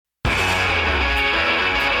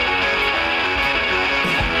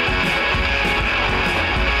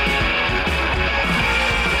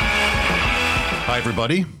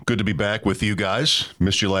everybody. Good to be back with you guys.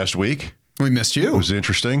 Missed you last week. We missed you. It was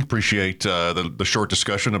interesting. Appreciate the short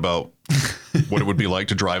discussion about what it would be like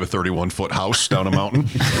to drive a 31-foot house down a mountain.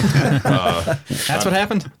 That's what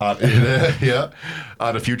happened? Yeah.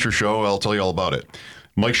 On a future show, I'll tell you all about it.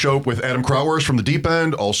 Mike Shope with Adam Crowers from the Deep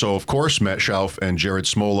End. Also, of course, Matt Schauf and Jared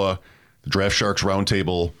Smola, the Draft Sharks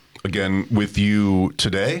Roundtable, again with you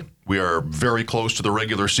today. We are very close to the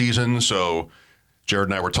regular season, so Jared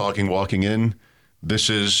and I were talking walking in.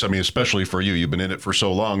 This is, especially for you, you've been in it for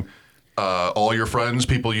so long. All your friends,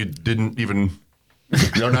 people you didn't even,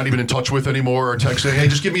 you're not even in touch with anymore, are texting, hey,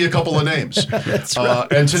 just give me a couple of names. That's right.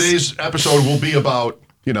 And today's episode will be about,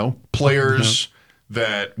 players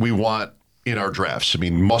that we want in our drafts.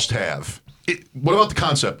 Must have. What about the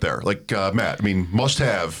concept there? Like, Matt, must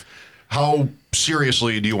have. How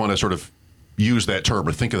seriously do you want to sort of use that term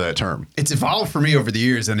or think of that term? It's evolved for me over the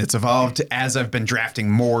years, and it's evolved as I've been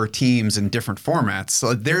drafting more teams in different formats.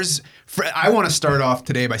 So I want to start off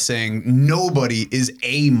today by saying nobody is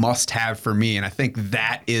a must-have for me, and I think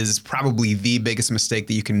that is probably the biggest mistake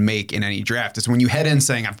that you can make in any draft is when you head in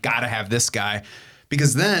saying, I've got to have this guy,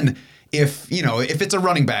 because then if it's a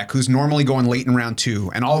running back who's normally going late in round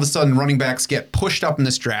 2, and all of a sudden running backs get pushed up in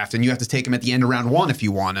this draft, and you have to take him at the end of round 1 if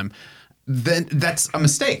you want him, then that's a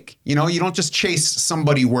mistake. You don't just chase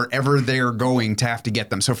somebody wherever they're going to have to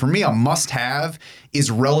get them. So for me, a must-have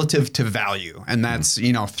is relative to value, and that's,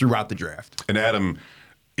 throughout the draft. And Adam,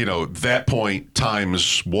 that point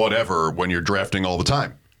times whatever when you're drafting all the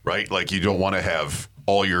time, right? Like you don't want to have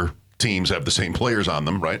all your teams have the same players on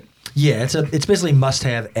them, right? Yeah, it's basically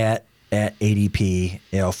must-have at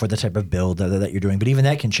ADP, for the type of build that you're doing. But even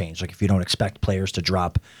that can change. Like if you don't expect players to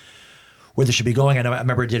drop where they should be going. I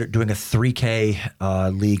remember doing a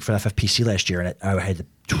 3K league for FFPC last year, and I had the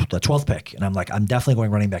 12th pick. And I'm like, I'm definitely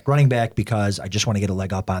going running back because I just want to get a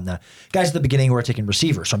leg up on the guys at the beginning who are taking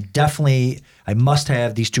receiver. So I must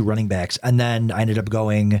have these 2 running backs. And then I ended up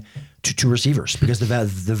going to 2 receivers because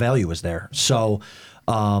the value was there. So,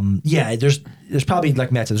 there's probably,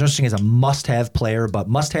 like Matt said, there's no such thing as a must-have player, but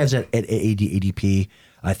must-haves at ADP,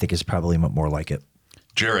 I think is probably more like it.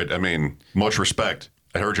 Jared, much respect.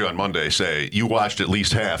 I heard you on Monday say you watched at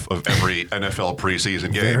least half of every NFL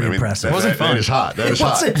preseason game. Very impressive. That wasn't fun. That is hot. That is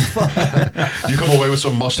hot. Wasn't fun. You come away with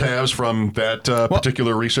some must-haves from that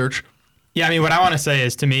particular research? Yeah, what I want to say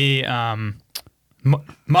is, to me,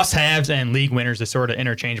 must-haves and league winners is sort of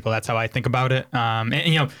interchangeable. That's how I think about it.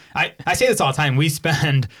 I say this all the time. We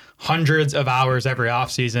spend hundreds of hours every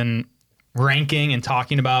offseason ranking and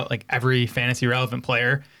talking about like every fantasy relevant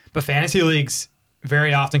player, but fantasy leagues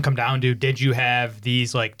very often come down to, did you have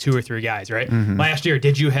these like 2 or 3 guys, right? Mm-hmm. Last year,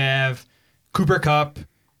 did you have Cooper Kupp,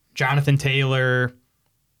 Jonathan Taylor,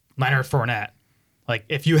 Leonard Fournette? Like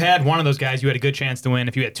if you had one of those guys, you had a good chance to win.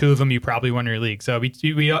 If you had 2 of them, you probably won your league. So we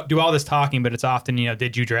do all this talking, but it's often,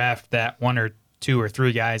 did you draft that 1 or 2 or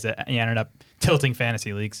 3 guys that you ended up tilting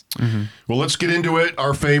fantasy leagues? Mm-hmm. Well, let's get into it.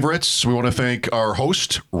 Our favorites. We want to thank our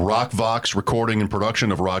host, RockVox Recording and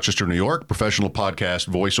Production of Rochester, New York, professional podcast,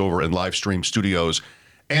 voiceover, and live stream studios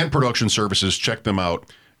and production services. Check them out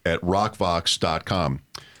at rockvox.com.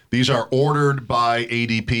 These are ordered by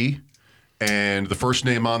ADP, and the first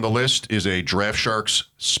name on the list is a Draft Sharks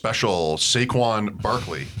special, Saquon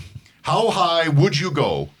Barkley. How high would you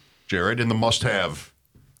go, Jared, in the must-have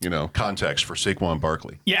context for Saquon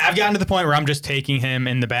Barkley? Yeah, I've gotten to the point where I'm just taking him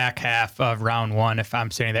in the back half of round 1 if I'm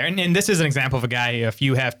sitting there. And this is an example of a guy, if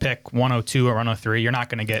you have pick 102 or 103, you're not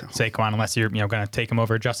going to get Saquon unless you're going to take him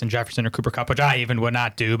over Justin Jefferson or Cooper Kupp, which I even would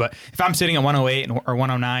not do. But if I'm sitting at 108 or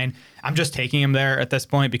 109, I'm just taking him there at this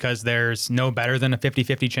point because there's no better than a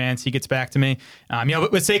 50-50 chance he gets back to me.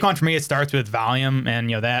 With Saquon, for me, it starts with volume, and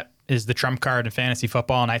that is the trump card in fantasy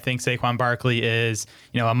football, and I think Saquon Barkley is,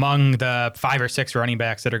 among the 5 or 6 running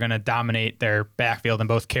backs that are going to dominate their backfield in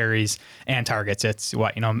both carries and targets. It's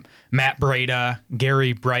Matt Breida,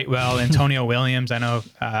 Gary Brightwell, Antonio Williams. I know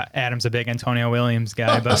Adam's a big Antonio Williams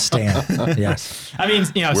guy, but Stan, yes.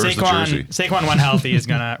 Saquon when healthy is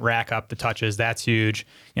going to rack up the touches. That's huge.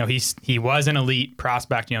 He was an elite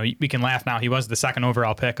prospect. We can laugh now. He was the 2nd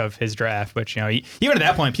overall pick of his draft, which even at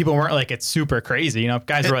that point, people weren't like it's super crazy.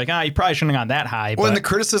 Guys were like, you probably shouldn't have gone that high. Well, and the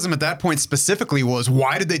criticism at that point specifically was,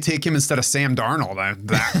 why did they take him instead of Sam Darnold?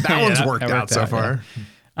 That one's worked out so far.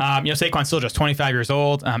 Saquon's still just 25 years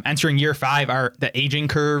old. Entering year 5, the aging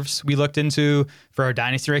curves we looked into for our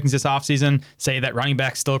dynasty rankings this offseason say that running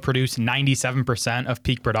backs still produce 97% of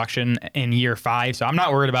peak production in year 5. So I'm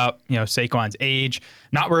not worried about, Saquon's age,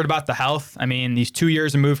 not worried about the health. I mean, these 2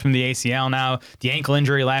 years removed from the ACL now. The ankle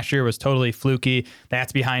injury last year was totally fluky.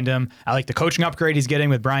 That's behind him. I like the coaching upgrade he's getting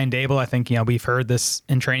with Brian Dable. I think, we've heard this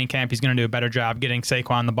in training camp. He's going to do a better job getting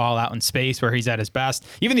Saquon the ball out in space where he's at his best.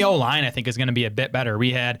 Even the O-line, I think, is going to be a bit better.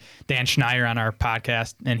 We had Dan Schneider on our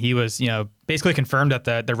podcast, and he was, basically confirmed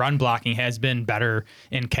that the run blocking has been better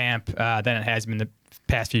in camp than it has been the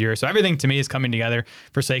past few years. So everything to me is coming together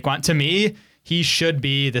for Saquon. To me, he should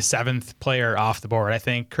be the 7th player off the board. I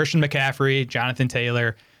think Christian McCaffrey, Jonathan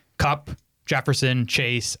Taylor, Kupp, Jefferson,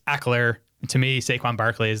 Chase, Eckler. To me, Saquon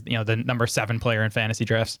Barkley is the number 7 player in fantasy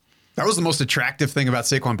drafts. That was the most attractive thing about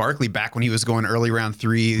Saquon Barkley back when he was going early round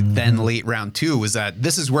 3, then late round 2, was that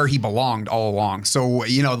this is where he belonged all along. So,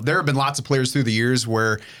 there have been lots of players through the years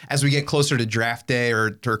where as we get closer to draft day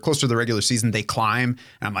or closer to the regular season, they climb.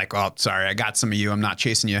 And I'm like, oh, sorry, I got some of you. I'm not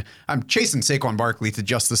chasing you. I'm chasing Saquon Barkley to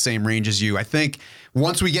just the same range as you. I think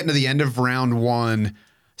once we get into the end of round 1,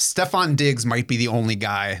 Stefon Diggs might be the only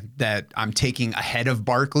guy that I'm taking ahead of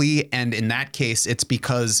Barkley. And in that case, it's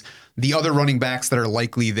because the other running backs that are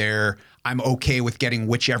likely there, I'm okay with getting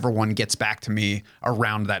whichever one gets back to me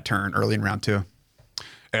around that turn early in round 2.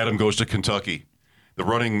 Adam goes to Kentucky. The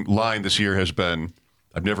running line this year has been,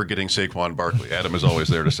 I'm never getting Saquon Barkley. Adam is always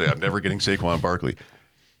there to say, I'm never getting Saquon Barkley.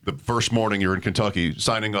 The first morning you're in Kentucky,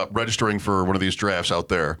 signing up, registering for one of these drafts out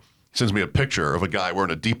there, sends me a picture of a guy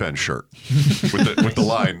wearing a deep end shirt with the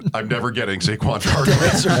line, I'm never getting Saquon Barkley.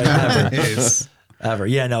 That's right. Ever.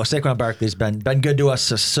 Yeah, no, Saquon Barkley's been good to us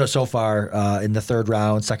so far in the 3rd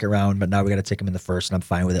round, 2nd round, but now we got to take him in the 1st, and I'm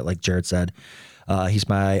fine with it, like Jared said. He's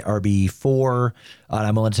my RB4, and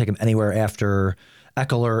I'm willing to take him anywhere after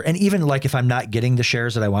Eckler. And even like if I'm not getting the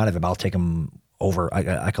shares that I want of him, I'll take him over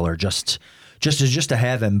Eckler just to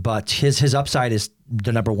have him. But his upside is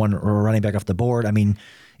the number 1 running back off the board. I mean,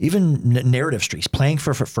 even narrative streaks, playing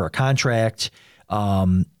for a contract.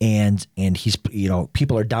 And he's,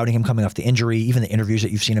 people are doubting him coming off the injury. Even the interviews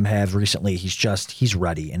that you've seen him have recently, he's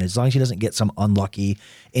ready. And as long as he doesn't get some unlucky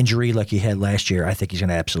injury like he had last year, I think he's going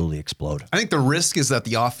to absolutely explode. I think the risk is that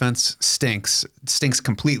the offense stinks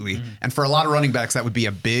completely. And for a lot of running backs, that would be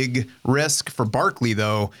a big risk. For Barkley,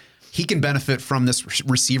 though, he can benefit from this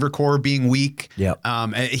receiver core being weak. Yeah.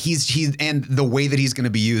 And the way that he's going to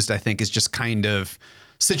be used, I think, is just kind of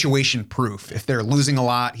situation proof. If they're losing a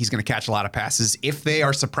lot, he's going to catch a lot of passes. If they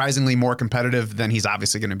are surprisingly more competitive, then he's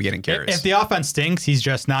obviously going to be getting carries. If the offense stinks, he's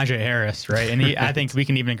just Najee Harris, right? And I think we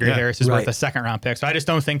can even agree Harris is worth a 2nd round pick. So I just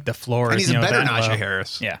don't think the floor and is, he's a better that Najee low.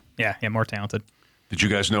 Harris. Yeah, more talented. Did you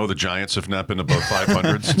guys know the Giants have not been above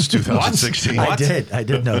 500 since 2016? I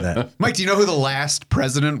did know that. Mike, do you know who the last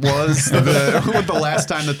president was? the last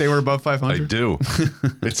time that they were above 500? I do.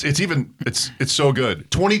 It's so good.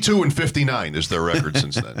 22-59 is their record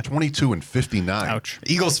since then. 22-59. Ouch.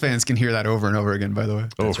 Eagles fans can hear that over and over again, by the way.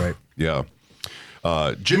 That's right. Yeah.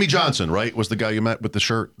 Jimmy Johnson, right, was the guy you met with the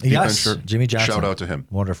shirt? Yes, shirt? Jimmy Johnson. Shout out to him.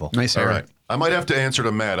 Wonderful. Nice All hair. right. I might have to answer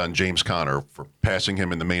to Matt on James Conner for passing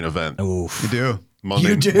him in the main event. Oof. You do.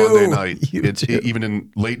 Monday night.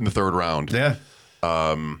 Even late in the 3rd round. Yeah.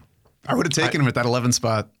 I would have taken him at that 11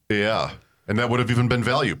 spot. Yeah. And that would have even been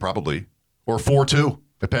value, probably. Or 4-2.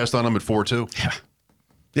 I passed on him at 4-2. Yeah.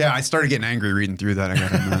 Yeah, I started getting angry reading through that. I got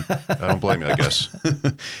to admit. I don't blame you, I guess.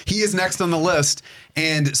 He is next on the list.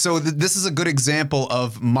 And so this is a good example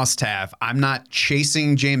of must-have. I'm not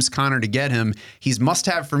chasing James Conner to get him. He's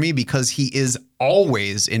must-have for me because he is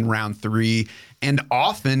always in round 3, and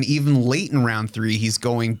often even late in round 3, he's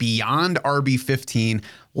going beyond RB15.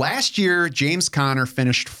 Last year, James Conner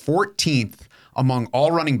finished 14th among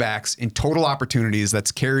all running backs in total opportunities. That's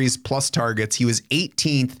carries plus targets. He was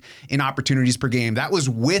 18th in opportunities per game. That was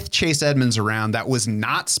with Chase Edmonds around. That was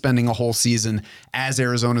not spending a whole season as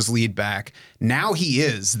Arizona's lead back. Now he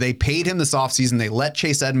is. They paid him this offseason. They let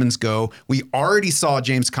Chase Edmonds go. We already saw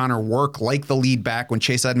James Conner work like the lead back when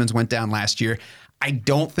Chase Edmonds went down last year. I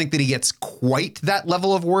don't think that he gets quite that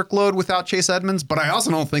level of workload without Chase Edmonds, but I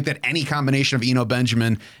also don't think that any combination of Eno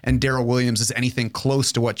Benjamin and Darrell Williams is anything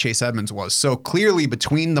close to what Chase Edmonds was. So clearly,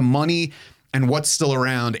 between the money and what's still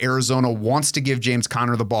around, Arizona wants to give James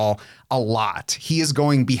Conner the ball a lot. He is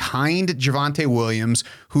going behind Javonte Williams,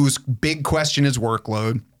 whose big question is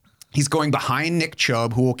workload. He's going behind Nick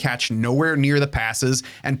Chubb, who will catch nowhere near the passes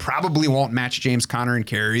and probably won't match James Conner in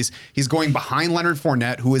carries. He's going behind Leonard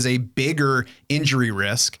Fournette, who is a bigger injury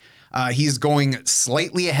risk. He's going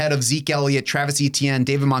slightly ahead of Zeke Elliott, Travis Etienne,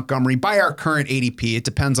 David Montgomery by our current ADP. It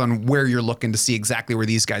depends on where you're looking to see exactly where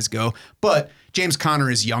these guys go. But James Conner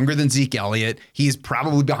is younger than Zeke Elliott. He's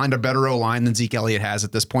probably behind a better O-line than Zeke Elliott has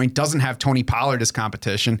at this point. Doesn't have Tony Pollard as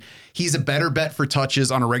competition. He's a better bet for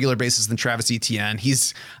touches on a regular basis than Travis Etienne.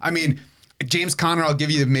 James Conner, I'll give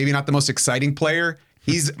you maybe not the most exciting player.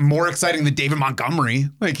 He's more exciting than David Montgomery.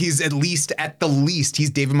 Like he's at the least, he's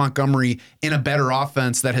David Montgomery in a better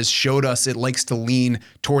offense that has showed us it likes to lean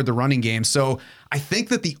toward the running game. So I think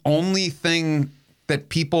that the only thing that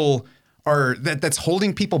that's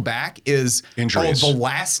holding people back is injuries. The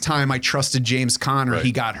last time I trusted James Conner,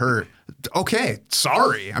 he got hurt. Okay,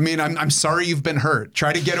 sorry. I'm sorry you've been hurt.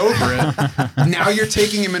 Try to get over it. Now you're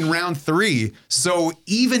taking him in round 3. So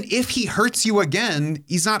even if he hurts you again,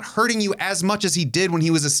 he's not hurting you as much as he did when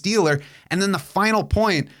he was a Steeler. And then the final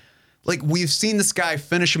point, like we've seen this guy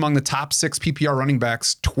finish among the top 6 PPR running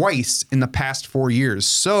backs twice in the past 4 years.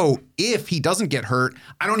 So if he doesn't get hurt,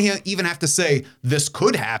 I don't even have to say this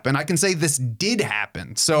could happen. I can say this did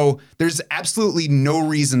happen. So there's absolutely no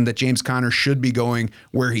reason that James Conner should be going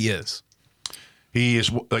where he is. He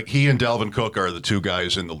is like he and Dalvin Cook are the two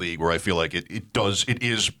guys in the league where I feel like it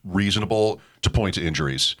is reasonable to point to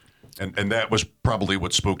injuries. And that was probably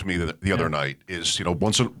what spooked me the other night is,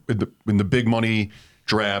 once in the big money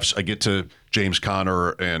drafts, I get to James Conner,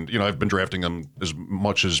 and I've been drafting him as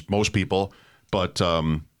much as most people, but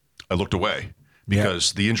I looked away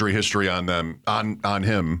because the injury history on him.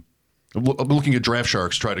 I'm looking at Draft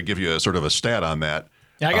Sharks, try to give you a sort of a stat on that.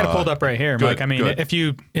 Yeah, I got it pulled up right here, good, Mike. good.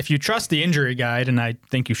 If you trust the injury guide, and I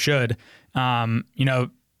think you should, we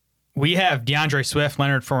have DeAndre Swift,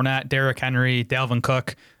 Leonard Fournette, Derrick Henry, Dalvin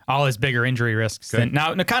Cook, all his bigger injury risks. Okay. And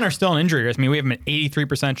now Connor's still an injury risk. We have an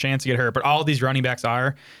 83% chance to get hurt, but all these running backs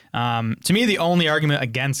are. To me, the only argument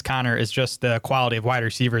against Conner is just the quality of wide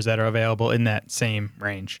receivers that are available in that same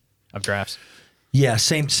range of drafts. Yeah,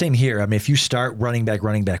 same here. If you start running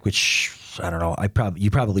back, which I don't know, you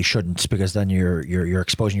probably shouldn't because then you're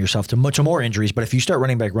exposing yourself to much more injuries. But if you start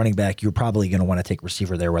running back, you're probably going to want to take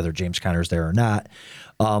receiver there, whether James Conner's there or not.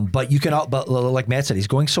 But like Matt said, he's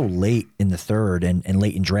going so late in the third and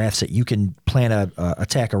late in drafts that you can plan a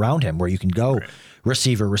attack around him where you can go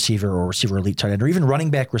receiver, or receiver elite tight end, or even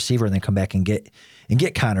running back receiver, and then come back and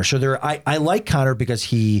get Conner. So I like Conner because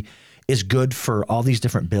he is good for all these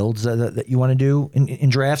different builds that you want to do in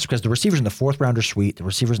drafts, because the receivers in the 4th round are sweet, the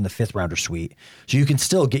receivers in the 5th round are sweet. So you can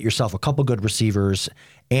still get yourself a couple good receivers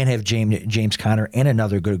and have James Conner and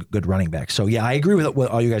another good running back. So yeah, I agree with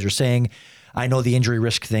what all you guys are saying. I know the injury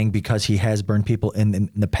risk thing because he has burned people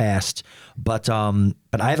in the past, but I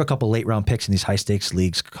have a couple late round picks in these high stakes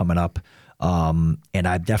leagues coming up. And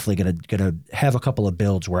I'm definitely gonna have a couple of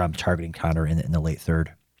builds where I'm targeting Conner in the late 3rd.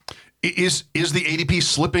 Is the ADP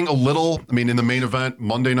slipping a little? In the main event,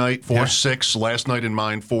 Monday night, 4-6, last night in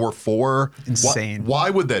mine, 4-4. Insane. Why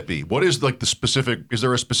would that be? What is the specific, is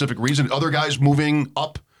there a specific reason? Other guys moving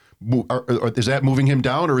up, or is that moving him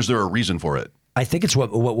down, or is there a reason for it? I think it's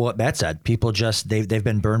what Matt said. People just they've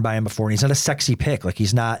been burned by him before, and he's not a sexy pick. Like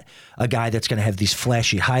he's not a guy that's going to have these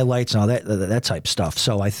flashy highlights and all that type stuff.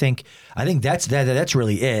 So I think that's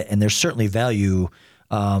really it. And there's certainly value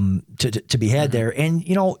to be had there. And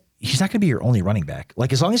he's not going to be your only running back.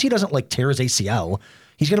 Like as long as he doesn't tear his ACL,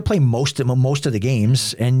 he's going to play most of the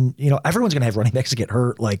games. And everyone's going to have running backs that get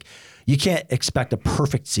hurt. Like you can't expect a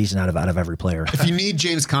perfect season out of every player. If you need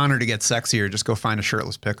James Conner to get sexier, just go find a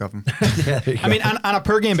shirtless pic of him. On a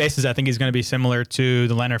per game basis, I think he's going to be similar to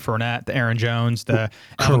the Leonard Fournette, the Aaron Jones, the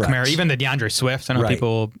Alvin Kamara, even the DeAndre Swift. I know people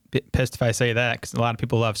will be pissed if I say that because a lot of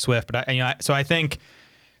people love Swift, but I think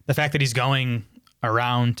the fact that he's going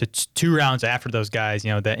around to 2 rounds after those guys,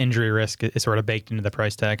 the injury risk is sort of baked into the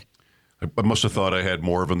price tag. I must have thought I had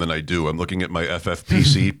more of them than I do. I'm looking at my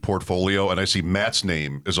FFPC portfolio, and I see Matt's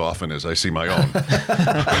name as often as I see my own.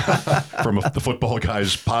 From the Football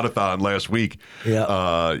Guys Podathon last week,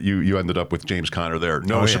 you ended up with James Conner there.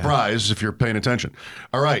 No surprise if you're paying attention.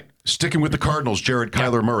 All right, sticking with the Cardinals, Jared,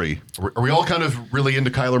 Kyler Murray. Are we all kind of really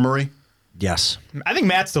into Kyler Murray? Yes. I think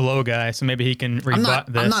Matt's the low guy, so maybe he can rebut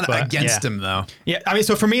this. I'm not against him, though. Yeah,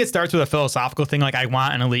 so for me, it starts with a philosophical thing. Like, I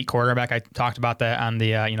want an elite quarterback. I talked about that on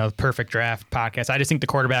the Perfect Draft podcast. I just think the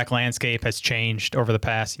quarterback landscape has changed over the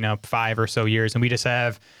past, 5 or so years, and we just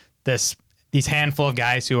have these handful of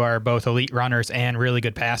guys who are both elite runners and really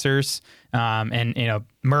good passers.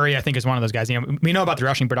 Murray, I think, is one of those guys. We know about the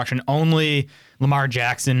rushing production. Only Lamar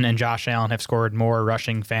Jackson and Josh Allen have scored more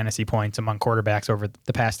rushing fantasy points among quarterbacks over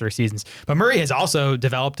the past 3 seasons. But Murray has also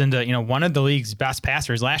developed into, one of the league's best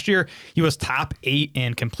passers. Last year, he was top 8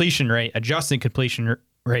 in completion rate, adjusted completion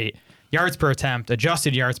rate. yards per attempt,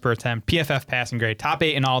 adjusted yards per attempt, PFF passing grade, top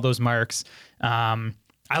 8 in all those marks.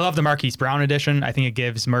 I love the Marquise Brown edition. I think it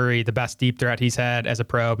gives Murray the best deep threat he's had as a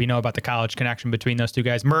pro. We know about the college connection between those two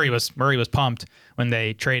guys. Murray was pumped when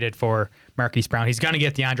they traded for Marquise Brown. He's going to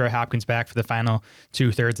get DeAndre Hopkins back for the final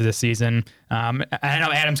 2/3 of the season. I know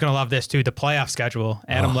Adam's going to love this too. The playoff schedule.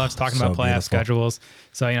 Adam loves talking about playoff beautiful. schedules.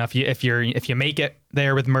 So if you make it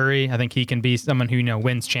there with Murray, I think he can be someone who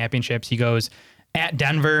wins championships. He goes at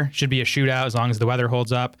Denver, should be a shootout as long as the weather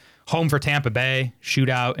holds up. Home for Tampa Bay,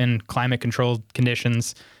 shootout in climate-controlled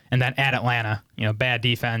conditions. And then at Atlanta, bad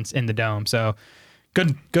defense in the Dome. So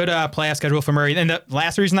good playoff schedule for Murray. And the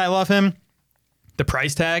last reason I love him, the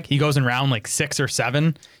price tag. He goes in round like 6 or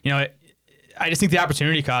 7. I just think the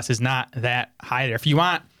opportunity cost is not that high there. If you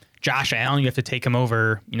want Josh Allen, you have to take him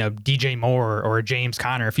over, DJ Moore or James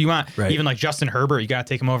Conner. If you want even like Justin Herbert, you got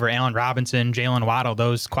to take him over Allen Robinson, Jalen Waddle,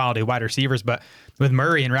 those quality wide receivers. But with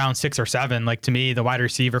Murray in round 6 or 7, like to me, the wide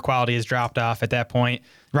receiver quality has dropped off at that point.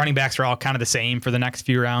 Running backs are all kind of the same for the next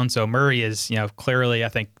few rounds. So Murray is, clearly, I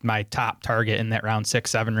think, my top target in that round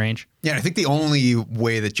 6-7 range. Yeah, I think the only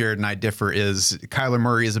way that Jared and I differ is Kyler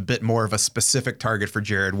Murray is a bit more of a specific target for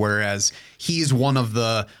Jared, whereas he's one of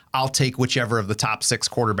the I'll take whichever of the top 6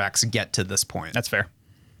 quarterbacks get to this point. That's fair.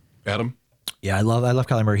 Adam? Yeah, I love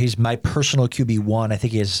Kyler Murray. He's my personal QB1. I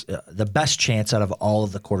think he has the best chance out of all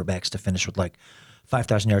of the quarterbacks to finish with like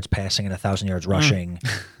 5,000 yards passing and 1,000 yards rushing.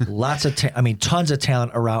 Lots of, tons of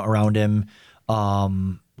talent around him.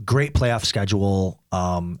 Great playoff schedule.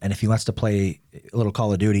 And if he wants to play a little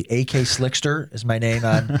Call of Duty, AK Slickster is my name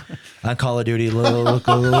on Call of Duty.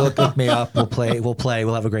 Look me up. We'll play.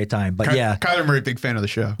 We'll have a great time. But yeah, Kyler Murray, big fan of the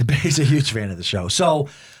show. He's a huge fan of the show. So,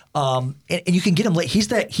 and you can get him late. He's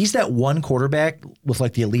that one quarterback with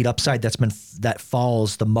like the elite upside that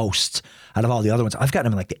falls the most out of all the other ones. I've gotten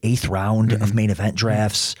him in like the 8th round of main event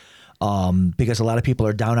drafts. Because a lot of people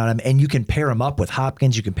are down on him, and you can pair him up with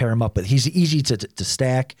Hopkins. You can pair him up with, he's easy to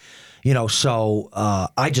stack, so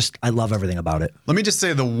I love everything about it. Let me just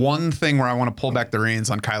say the one thing where I want to pull back the reins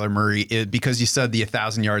on Kyler Murray is because you said the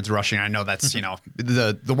 1,000 yards rushing. I know that's,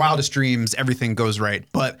 the wildest dreams, everything goes right.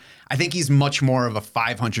 But I think he's much more of a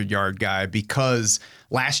 500-yard guy because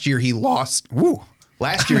last year he lost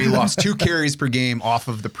 2 carries per game off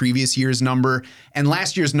of the previous year's number, and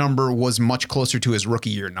last year's number was much closer to his rookie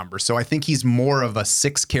year number. So I think he's more of a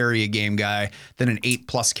 6 carry a game guy than an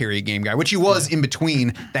 8+ carry a game guy, which he was in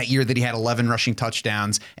between that year that he had 11 rushing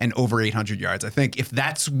touchdowns and over 800 yards. I think if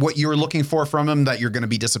that's what you're looking for from him, that you're going to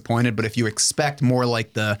be disappointed. But if you expect more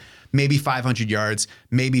like the maybe 500 yards,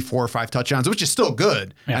 maybe 4 or 5 touchdowns, which is still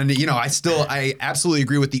good. Yeah. And, I absolutely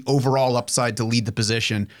agree with the overall upside to lead the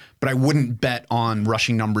position, but I wouldn't bet on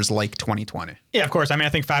rushing numbers like 2020. Yeah, of course. I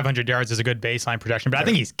think 500 yards is a good baseline projection, but I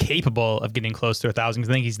think he's capable of getting close to 1,000 because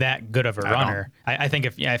I think he's that good of a runner. I think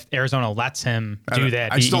if Arizona lets him do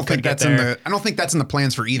that, I just don't think that's I don't think that's in the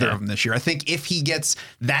plans for either of them this year. I think if he gets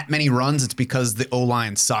that many runs, it's because the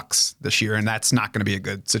O-line sucks this year, and that's not going to be a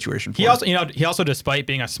good situation for him. He also, despite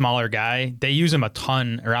being a smaller guy, they use him a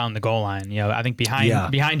ton around the goal line. I think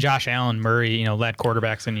behind Josh Allen, Murray, led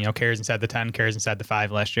quarterbacks and carries inside the 10, carries inside the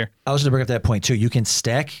 5 last year. I was going to bring up that point too. You can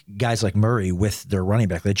stack guys like Murray with their running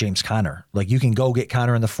back, like James Conner. Like you can go get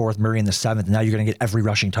Conner in the 4th, Murray in the 7th, and now you're going to get every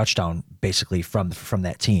rushing touchdown basically from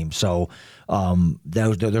that team. So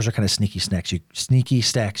those are kind of sneaky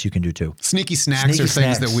stacks you can do too. Sneaky snacks are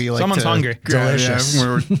things that we like. Someone's hungry. Delicious.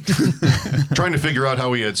 Yeah, Trying to figure out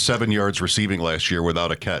how he had 7 yards receiving last year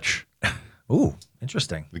without a catch. Ooh,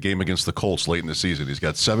 interesting. The game against the Colts late in the season, he's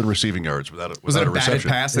got 7 receiving yards without was that a a batted reception.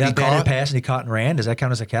 pass That that he batted caught? pass and he caught and ran. Does that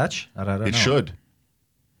count as a catch? I don't know. It should.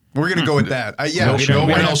 We're gonna go with that. No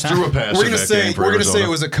one else threw a pass. We're in gonna that say game for we're gonna Arizona. say it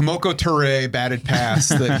was a Komoko Toure batted pass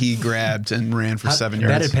that he grabbed and ran for 7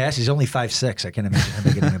 yards. Batted pass. He's only 5'6". I can't imagine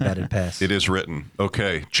him getting a batted pass. It is written.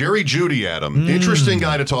 Okay. Jerry Jeudy, Adam. Interesting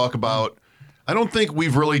guy to talk about. I don't think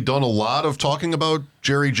we've really done a lot of talking about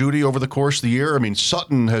Jerry Jeudy over the course of the year. I mean,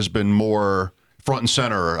 Sutton has been more front and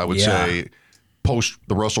center, I would say, post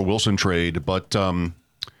the Russell Wilson trade. But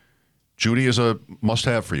Jeudy is a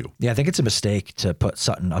must-have for you. Yeah, I think it's a mistake to put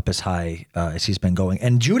Sutton up as high as he's been going.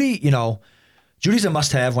 And Jeudy, Judy's a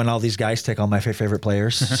must-have when all these guys take all my favorite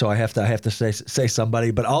players. So I have to say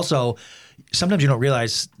somebody. But also, sometimes you don't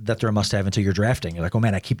realize that they're a must-have until you're drafting. You're like, oh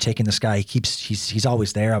man, I keep taking this guy. He's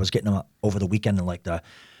always there. I was getting him over the weekend in like the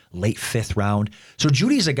late 5th round. So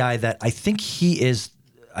Judy's a guy that I think the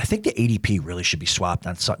ADP really should be swapped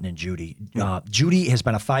on Sutton and Jeudy. Jeudy has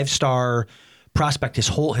been a 5-star prospect his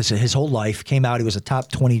whole life. Came out, he was a top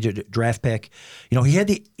 20 draft pick.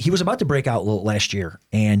 He was about to break out last year,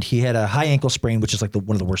 and he had a high ankle sprain, which is like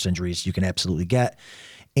one of the worst injuries you can absolutely get.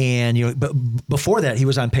 And but before that, he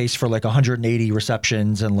was on pace for like 180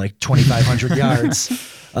 receptions and like 2,500 yards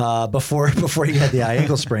before he had the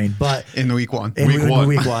ankle sprain. But in week one, in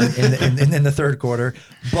week one, in the third quarter.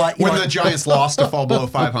 But when the Giants lost to fall below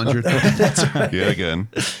 500, that's right. Yeah, again.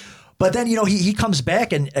 But then he comes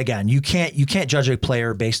back, and again, you can't judge a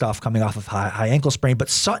player based off coming off of high ankle sprain. But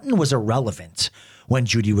Sutton was irrelevant when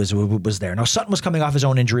Jeudy was there. Now Sutton was coming off his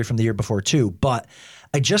own injury from the year before too, but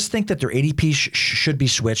I just think that their ADP should be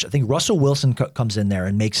switched. I think Russell Wilson comes in there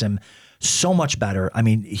and makes him so much better. I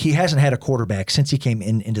mean, he hasn't had a quarterback since he came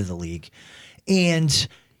into the league, and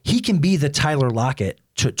he can be the Tyler Lockett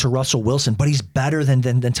to Russell Wilson, but he's better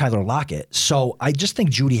than Tyler Lockett. So I just think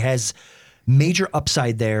Jeudy has major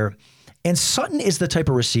upside there. And Sutton is the type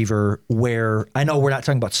of receiver where, I know we're not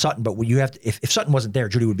talking about Sutton, but when you have to, if Sutton wasn't there,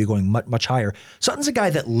 Jeudy would be going much higher. Sutton's a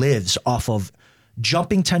guy that lives off of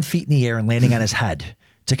jumping 10 feet in the air and landing on his head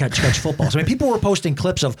to catch footballs. I mean, people were posting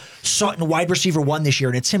clips of Sutton wide receiver 1 this year,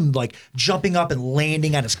 and it's him like jumping up and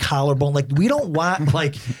landing on his collarbone. Like, we don't want,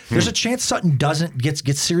 like, there's a chance Sutton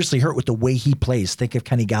gets seriously hurt with the way he plays. Think of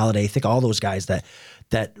Kenny Galladay. Think of all those guys that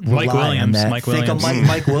rely on that. Think of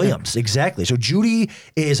Mike Williams. Exactly. So Jeudy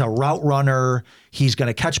is a route runner. He's going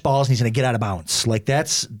to catch balls and he's going to get out of bounds. Like,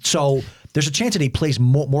 that's so. There's a chance that he plays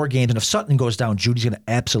more games, and if Sutton goes down, Judy's going to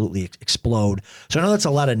absolutely explode. So I know that's a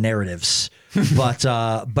lot of narratives, but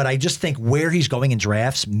I just think where he's going in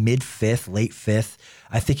drafts, mid-5th, late 5th,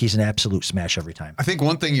 I think he's an absolute smash every time. I think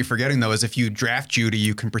one thing you're forgetting, though, is if you draft Jeudy,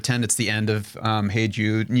 you can pretend it's the end of Hey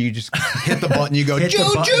Jude, and you just hit the button, you go, Jude,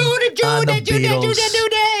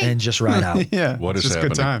 and just ride out. Yeah, what is just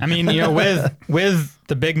happening? A good time. I mean, with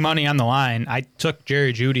the big money on the line, I took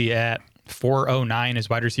Jerry Jeudy at 409 as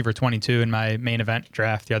wide receiver 22 in my main event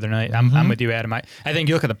draft the other night. I'm with you, Adam. I think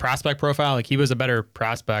you look at the prospect profile, like, he was a better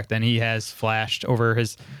prospect than he has flashed over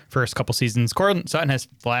his first couple seasons. Courtland Sutton has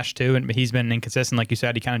flashed too, and he's been inconsistent. Like you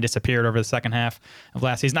said, he kind of disappeared over the second half of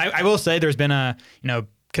last season. I will say there's been a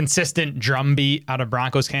consistent drumbeat out of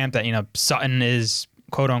Broncos camp that Sutton is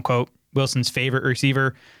quote unquote Wilson's favorite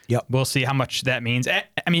receiver. Yep. We'll see how much that means.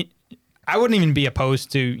 I mean, I wouldn't even be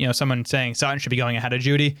opposed to someone saying Sutton should be going ahead of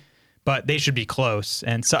Jeudy, but they should be close.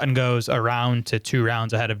 And Sutton goes around to 2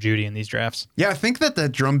 rounds ahead of Jeudy in these drafts. Yeah, I think that the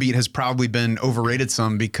drumbeat has probably been overrated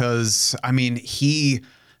some because, I mean,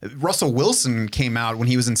 Russell Wilson came out when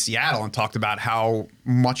he was in Seattle and talked about how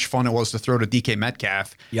much fun it was to throw to DK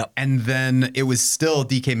Metcalf. Yep. And then it was still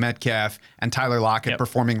DK Metcalf and Tyler Lockett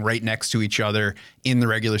performing right next to each other in the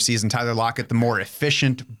regular season. Tyler Lockett, the more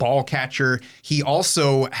efficient ball catcher. He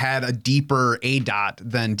also had a deeper ADOT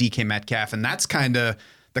than DK Metcalf. And that's kind of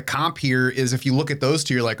the comp here is if you look at those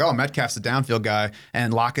two, you're like, oh, Metcalf's a downfield guy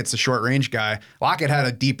and Lockett's a short range guy. Lockett had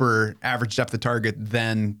a deeper average depth of target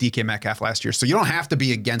than DK Metcalf last year. So you don't have to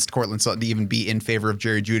be against Courtland Sutton to even be in favor of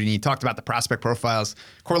Jerry Jeudy. And you talked about the prospect profiles.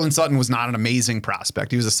 Courtland Sutton was not an amazing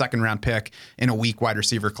prospect. He was a 2nd-round pick in a weak wide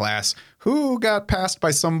receiver class who got passed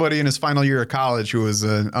by somebody in his final year of college who was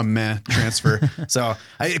a meh transfer. So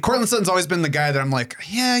Courtland Sutton's always been the guy that I'm like,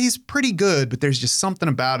 yeah, he's pretty good, but there's just something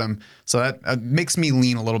about him. So that makes me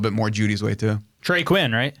lean a little bit more Judy's way too. Trey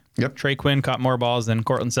Quinn, right? Yep. Trey Quinn caught more balls than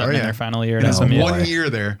Courtland Sutton in their final year at No, SMU. 1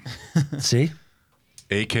 year there. See?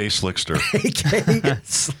 AK Slickster. AK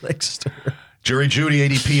Slickster. Jerry Jeudy,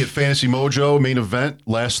 ADP at Fantasy Mojo. Main event,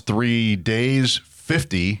 last 3 days,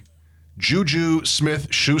 50. Juju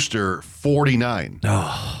Smith-Schuster, 49.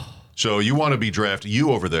 Oh. So you want to be drafting,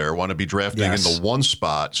 you over there want to be drafting in the 1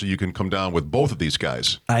 spot so you can come down with both of these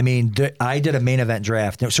guys. I mean, I did a main event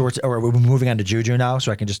draft. So we're moving on to Juju now,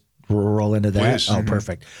 so I can just roll into that. Please. Oh,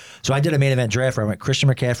 perfect. So I did a main event draft where I went Christian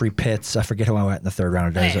McCaffrey, Pitts. I forget who I went in the 3rd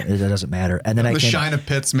round. It doesn't matter. And then The shine of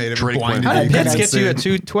Pitts made it Drake blinded. Quinn. Pitts gets you at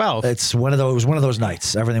 212. It's one of those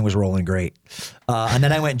nights. Everything was rolling great. And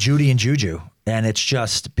then I went Jeudy and Juju. And it's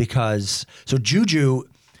just because Juju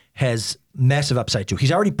has massive upside too.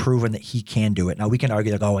 He's already proven that he can do it. Now we can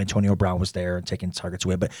argue that Antonio Brown was there and taking targets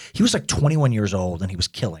away, but he was like 21 years old and he was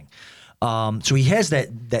killing. So he has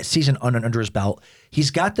that season under his belt.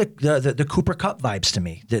 He's got the Cooper Kupp vibes to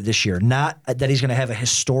me this year. Not that he's going to have a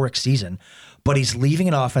historic season, but he's leaving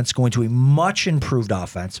an offense going to a much improved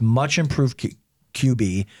offense, much improved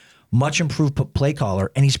QB, much improved play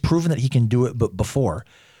caller, and he's proven that he can do it before.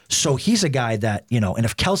 So he's a guy that, and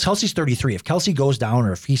if Kelsey's 33, if Kelsey goes down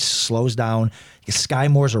or if he slows down, Sky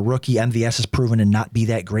Moore's a rookie. MVS has proven to not be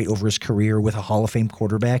that great over his career with a Hall of Fame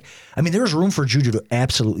quarterback. I mean, there's room for Juju to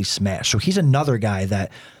absolutely smash. So he's another guy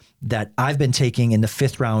that I've been taking in the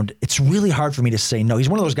 5th round. It's really hard for me to say no. He's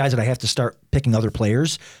one of those guys that I have to start picking other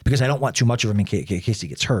players because I don't want too much of him in case he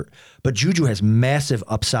gets hurt. But Juju has massive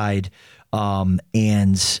upside. And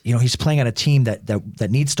he's playing on a team that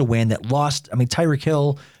needs to win, that lost. I mean, Tyreek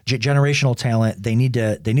Hill, generational talent. They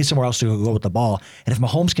need somewhere else to go with the ball. And if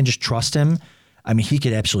Mahomes can just trust him, I mean, he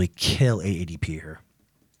could absolutely kill ADP here.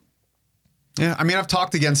 Yeah, I mean, I've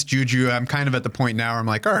talked against Juju. I'm kind of at the point now where I'm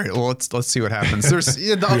like, all right, well, let's see what happens. There's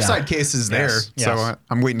the upside case is there, so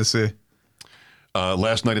I'm waiting to see.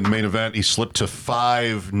 Last night in the main event, he slipped to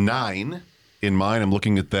 5-9 in mine. I'm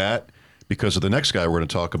looking at that because of the next guy we're going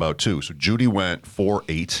to talk about too. So Judy went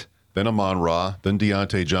 4-8, then Amon-Ra, then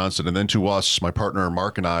Deontay Johnson, and then to us, my partner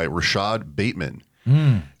Mark and I, Rashad Bateman.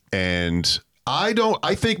 And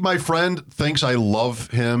I think my friend thinks I love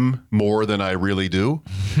him more than I really do.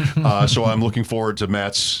 So I'm looking forward to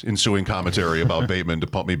Matt's ensuing commentary about Bateman to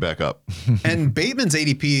pump me back up. And Bateman's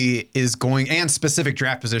ADP is going, and specific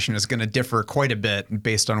draft position is going to differ quite a bit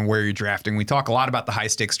based on where you're drafting. We talk a lot about the high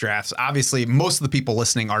stakes drafts. Obviously, most of the people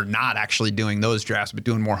listening are not actually doing those drafts, but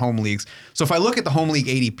doing more home leagues. So if I look at the home league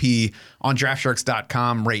ADP on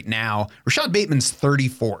DraftSharks.com right now, Rashad Bateman's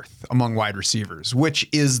 34th among wide receivers, which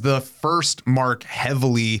is the first mark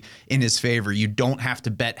heavily in his favor. You don't have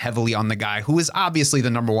to bet heavily on the guy who is obviously the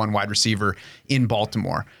number one wide receiver in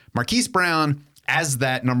Baltimore. Marquise Brown as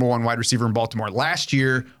that number one wide receiver in Baltimore last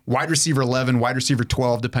year, wide receiver 11, wide receiver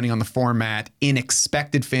 12, depending on the format, in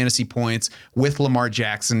expected fantasy points with Lamar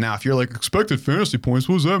Jackson. Now, if you're like, expected fantasy points,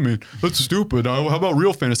 what does that mean? That's stupid. How about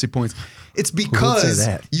real fantasy points? It's because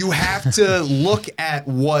you have to look at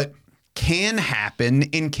what can happen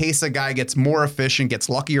in case a guy gets more efficient, gets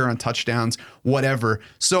luckier on touchdowns, whatever.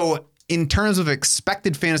 So in terms of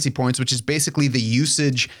expected fantasy points, which is basically the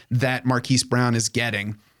usage that Marquise Brown is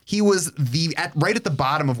getting, he was right at the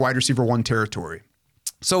bottom of wide receiver 1 territory.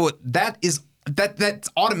 So that's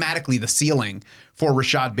automatically the ceiling for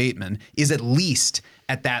Rashad Bateman is at least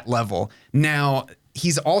at that level. Now,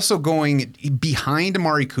 he's also going behind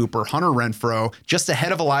Amari Cooper, Hunter Renfrow, just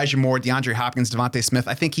ahead of Elijah Moore, DeAndre Hopkins, Devontae Smith.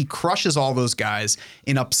 I think he crushes all those guys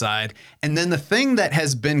in upside. And then the thing that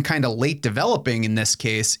has been kind of late developing in this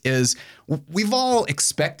case is we've all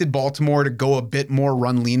expected Baltimore to go a bit more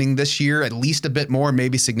run leaning this year, at least a bit more,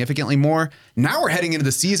 maybe significantly more. Now we're heading into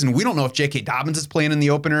the season. We don't know if J.K. Dobbins is playing in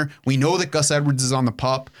the opener. We know that Gus Edwards is on the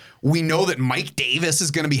pup. We know that Mike Davis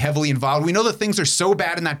is going to be heavily involved. We know that things are so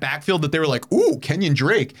bad in that backfield that they were like, ooh, Kenyon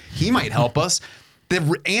Drake, he might help us.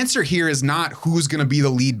 The answer here is not who's going to be the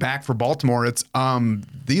lead back for Baltimore. It's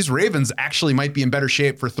these Ravens actually might be in better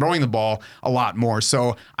shape for throwing the ball a lot more.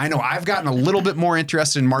 So I know I've gotten a little bit more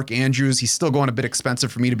interested in Mark Andrews. He's still going a bit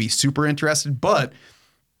expensive for me to be super interested, but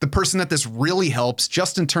the person that this really helps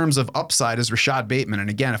just in terms of upside is Rashad Bateman. And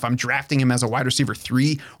again, if I'm drafting him as a wide receiver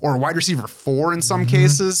 3 or a wide receiver 4 in some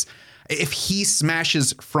cases, if he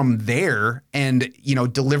smashes from there and,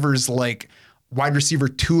 delivers like wide receiver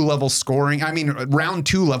 2 level scoring, round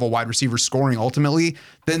 2 level wide receiver scoring ultimately,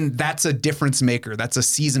 then that's a difference maker. That's a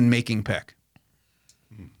season making pick.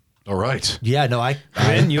 All right. Yeah, no,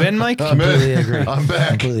 You in, Mike? completely agree. I'm back.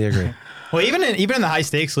 Completely agree. Well, even in the high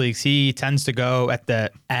stakes leagues, he tends to go at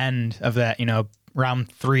the end of that, round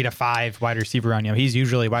 3 to 5 wide receiver round. He's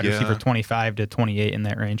usually wide receiver 25 to 28 in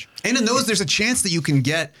that range. And in those, there's a chance that you can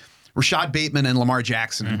get Rashad Bateman and Lamar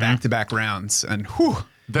Jackson in back-to-back rounds. And whew.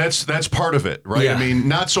 That's part of it, right? Yeah. I mean,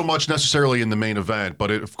 not so much necessarily in the main event,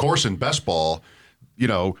 but of course in best ball,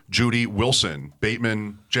 Judy, Wilson,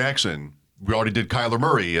 Bateman, Jackson. We already did Kyler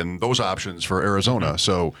Murray and those options for Arizona.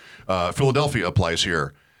 So Philadelphia applies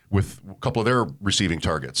here with a couple of their receiving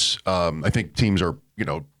targets. I think teams are,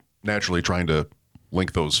 naturally trying to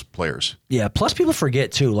link those players. Yeah. Plus, people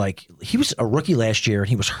forget too. Like he was a rookie last year and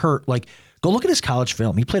he was hurt. Like go look at his college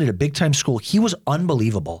film. He played at a big time school. He was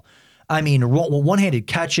unbelievable. I mean, one-handed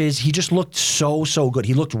catches. He just looked so good.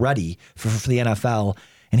 He looked ready for the NFL.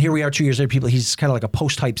 And here we are 2 years later. He's kind of like a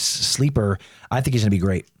post-type sleeper. I think he's going to be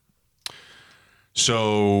great.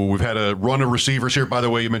 So we've had a run of receivers here. By the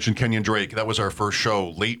way, you mentioned Kenyon Drake. That was our first show.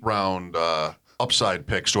 Late round upside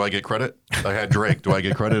picks. Do I get credit? I had Drake. Do I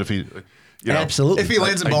get credit if he? Absolutely. If he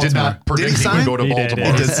lands in Baltimore. I did not predict he would go to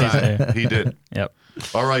Baltimore. He did sign. He did. Yep.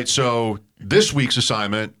 All right. So this week's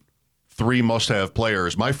assignment, 3 must-have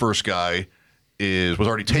players. My first guy was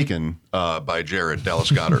already taken by Jared,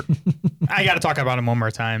 Dallas Goedert. I got to talk about him one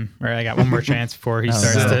more time. Right, I got one more chance before he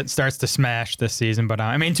starts to smash this season. But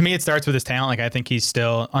to me, it starts with his talent. Like I think he's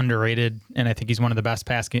still underrated, and I think he's one of the best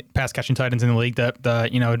pass catching tight ends in the league. The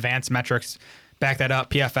advanced metrics back that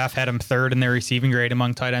up. PFF had him 3rd in their receiving grade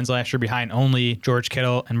among tight ends last year, behind only George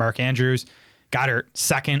Kittle and Mark Andrews. Goddard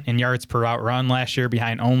 2nd in yards per route run last year,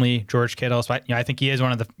 behind only George Kittle. So I think he is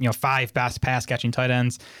one of the 5 best pass catching tight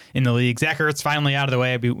ends in the league. Zach Ertz finally out of the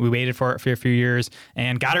way. We waited for it for a few years,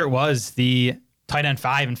 and Goddard was the tight end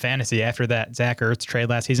 5 in fantasy after that Zach Ertz trade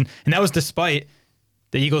last season. And that was despite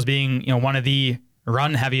the Eagles being, one of the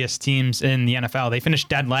run heaviest teams in the NFL. They finished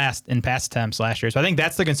dead last in pass attempts last year. So I think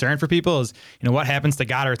that's the concern for people is, what happens to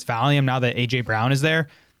Goddard's volume now that A.J. Brown is there.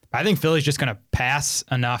 I think Philly's just going to pass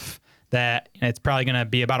enough that it's probably going to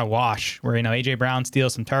be about a wash where, A.J. Brown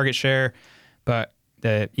steals some target share, but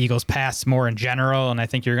the Eagles pass more in general. And I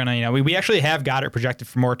think you're going to, we actually have Goddard projected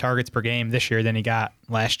for more targets per game this year than he got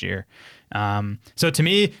last year. So to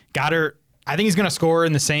me, Goddard, I think he's going to score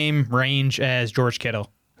in the same range as George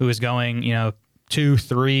Kittle, who is going, 2,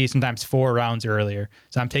 3, sometimes 4 rounds earlier.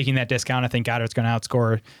 So I'm taking that discount. I think Goddard's going to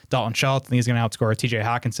outscore Dalton Schultz. I think he's going to outscore TJ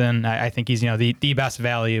Hawkinson. I think he's, the best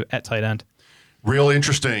value at tight end. Real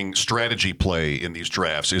interesting strategy play in these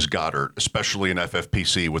drafts is Goddard, especially in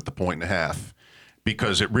FFPC with the 1.5,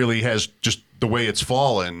 because it really has just the way it's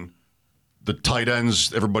fallen. The tight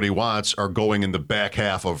ends everybody wants are going in the back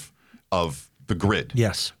half of the grid.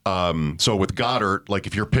 Yes. So with Goddard, like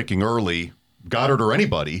if you're picking early, Goddard or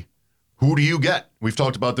anybody, who do you get? We've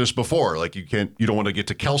talked about this before. Like you don't want to get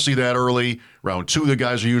to Kelsey that early. Round 2, the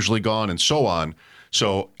guys are usually gone, and so on.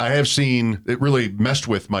 So I have seen it really messed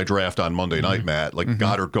with my draft on Monday night, Matt. Like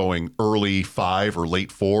Goddard going early 5 or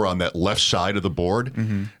late 4 on that left side of the board,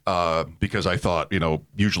 because I thought,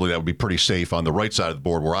 usually that would be pretty safe on the right side of the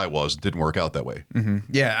board where I was. It didn't work out that way.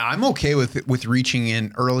 Yeah, I'm okay with reaching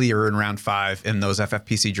in earlier in round 5 in those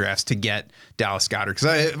FFPC drafts to get Dallas Goedert,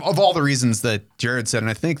 because of all the reasons that Jared said, and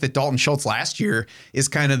I think that Dalton Schultz last year is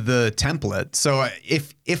kind of the template. So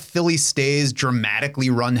if Philly stays dramatically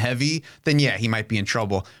run heavy, then yeah, he might be in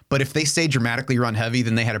trouble. But if they stay dramatically run heavy,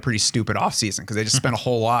 then they had a pretty stupid offseason because they just spent a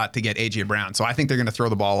whole lot to get A.J. Brown. So I think they're going to throw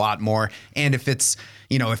the ball a lot more. And if it's,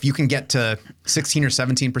 if you can get to 16 or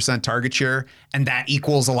 17% target share, and that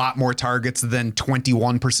equals a lot more targets than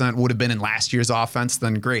 21% would have been in last year's offense,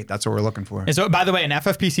 then great. That's what we're looking for. And so, by the way, in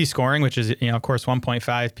FFPC scoring, which is, of course,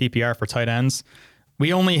 1.5 PPR for tight ends,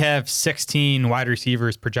 we only have 16 wide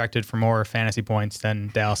receivers projected for more fantasy points than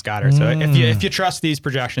Dallas Goedert. So if you trust these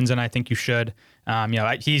projections, and I think you should,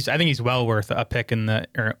 I think he's well worth a pick in the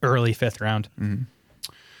early 5th round.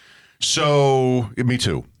 So me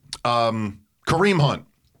too. Kareem Hunt,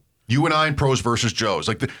 you and I in Pros versus Joes,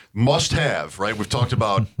 like the must have, right? We've talked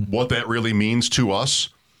about what that really means to us.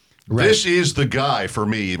 Right. This is the guy for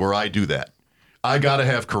me where I do that. I got to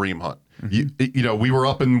have Kareem Hunt. We were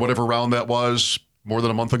up in whatever round that was. More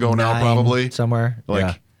than a month ago now, probably. Somewhere.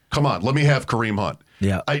 Come on, let me have Kareem Hunt.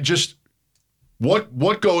 Yeah.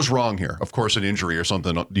 What goes wrong here? Of course, an injury or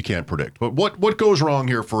something you can't predict. But what goes wrong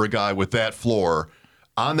here for a guy with that floor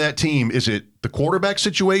on that team? Is it the quarterback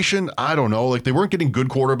situation? I don't know. Like they weren't getting good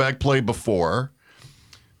quarterback play before.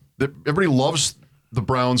 Everybody loves the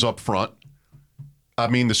Browns up front. I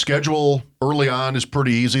mean, the schedule early on is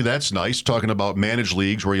pretty easy. That's nice. Talking about managed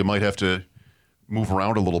leagues where you might have to move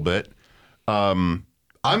around a little bit. I'm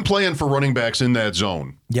playing for running backs in that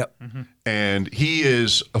zone. Yep. And he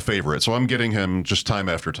is a favorite. So I'm getting him just time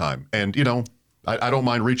after time. And, I don't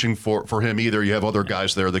mind reaching for him either. You have other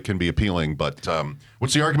guys there that can be appealing. But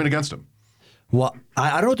what's the argument against him? Well,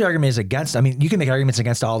 I don't know what the argument is against. I mean, you can make arguments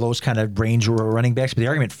against all those kind of range running backs, but the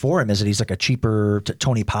argument for him is that he's like a cheaper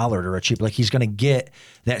Tony Pollard or like he's going to get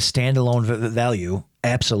that standalone value.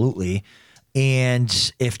 Absolutely.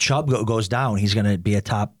 And if Chubb goes down, he's going to be a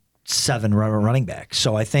top 7 running back.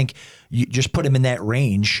 So I think you just put him in that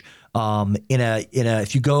range.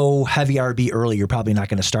 If you go heavy RB early, you're probably not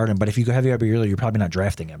going to start him. But if you go heavy RB early, you're probably not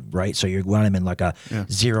drafting him, right? So you want him in like a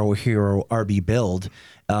zero hero RB build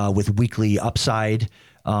with weekly upside.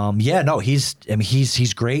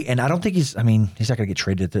 He's great, and I don't think he's not going to get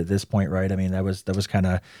traded at this point, right? I mean, that's kind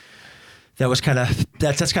of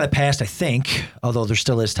past, I think, although there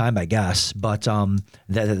still is time, I guess. But that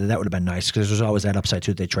would have been nice because there's always that upside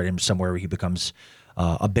too. They trade him somewhere where he becomes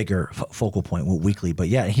a bigger focal point weekly. But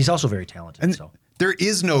yeah, he's also very talented. And there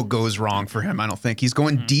is no goes wrong for him, I don't think. He's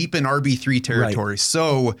going deep in RB3 territory. Right.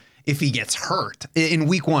 So if he gets hurt in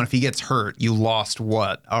week 1, if he gets hurt, you lost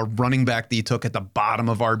a running back that you took at the bottom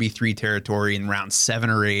of RB3 territory in round 7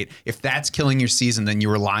 or 8. If that's killing your season, then you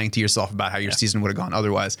were lying to yourself about how your season would have gone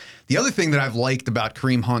otherwise. The other thing that I've liked about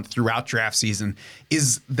Kareem Hunt throughout draft season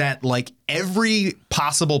is that like every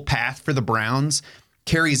possible path for the Browns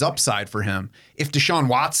carries upside for him. When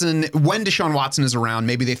Deshaun Watson is around,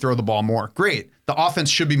 maybe they throw the ball more. Great. The offense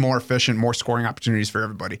should be more efficient, more scoring opportunities for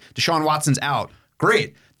everybody. Deshaun Watson's out.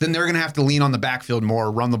 Great. Then they're going to have to lean on the backfield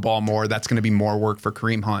more, run the ball more. That's going to be more work for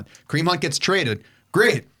Kareem Hunt. Kareem Hunt gets traded.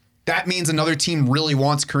 Great. that means another team really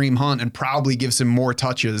wants Kareem Hunt and probably gives him more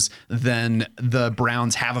touches than the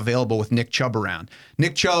Browns have available with Nick Chubb around.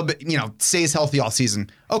 Nick Chubb, stays healthy all season.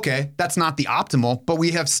 Okay, that's not the optimal, but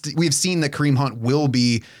we've seen that Kareem Hunt will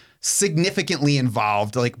be significantly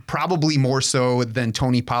involved, like probably more so than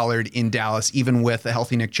Tony Pollard in Dallas, even with a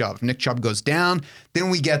healthy Nick Chubb. If Nick Chubb goes down,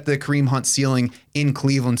 then we get the Kareem Hunt ceiling in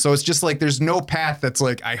Cleveland. So it's just like there's no path that's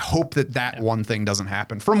like, I hope that one thing doesn't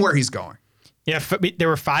happen from where he's going. Yeah, there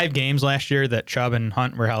were 5 games last year that Chubb and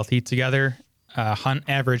Hunt were healthy together. Hunt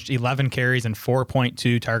averaged 11 carries and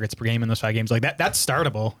 4.2 targets per game in those 5 games. Like that's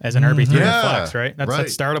startable as an RB3 flex, right?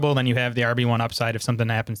 That's startable. Then you have the RB1 upside if something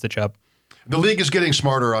happens to Chubb. The league is getting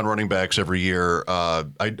smarter on running backs every year.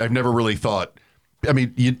 I've never really thought. I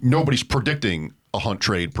mean, nobody's predicting a Hunt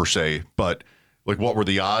trade per se, but like, what were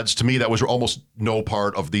the odds? To me, that was almost no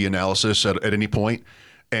part of the analysis at any point.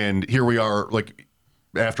 And here we are, like,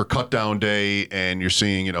 after cutdown day, and you're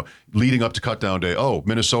seeing, leading up to cutdown day, oh,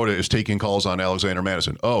 Minnesota is taking calls on Alexander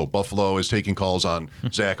Madison. Oh, Buffalo is taking calls on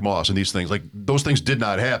Zach Moss, and these things. Like, those things did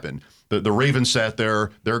not happen. The Ravens sat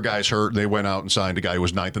there, their guys hurt, and they went out and signed a guy who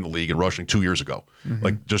was 9th in the league in rushing 2 years ago,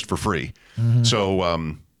 like, just for free. So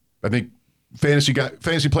I think fantasy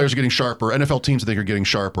players are getting sharper. NFL teams, I think, are getting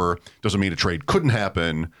sharper. Doesn't mean a trade couldn't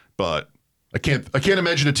happen, but I can't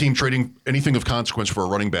imagine a team trading anything of consequence for a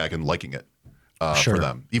running back and liking it. For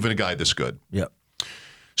them, even a guy this good. Yep.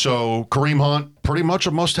 So Kareem Hunt, pretty much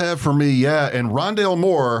a must-have for me, yeah. And Rondale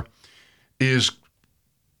Moore is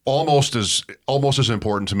almost as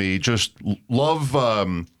important to me. Just love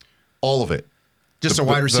all of it. Just a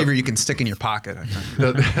wide receiver you can stick in your pocket, I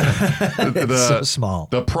think. So small.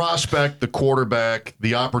 The prospect, the quarterback,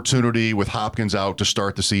 the opportunity with Hopkins out to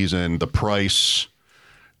start the season, the price.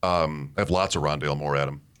 I have lots of Rondale Moore,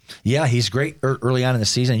 Adam. Yeah, he's great early on in the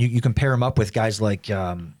season. You can pair him up with guys like,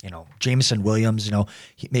 Jameson Williams.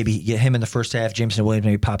 Maybe you get him in the first half. Jameson Williams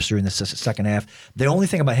maybe pops through in the second half. The only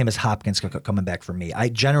thing about him is Hopkins coming back for me. I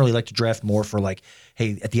generally like to draft more for like,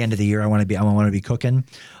 hey, at the end of the year, I want to be cooking.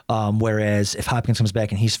 Whereas if Hopkins comes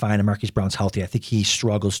back and he's fine and Marquise Brown's healthy, I think he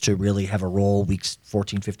struggles to really have a role weeks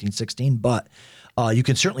 14, 15, 16. But you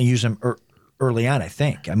can certainly use him early on, I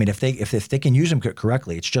think. I mean, if they can use him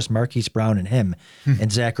correctly, it's just Marquise Brown and him,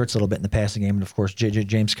 and Zach Ertz a little bit in the passing game, and of course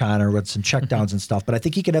James Conner with some checkdowns and stuff. But I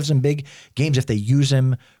think he could have some big games if they use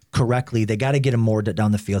him correctly. They got to get him more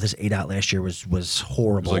down the field. His 8-out last year was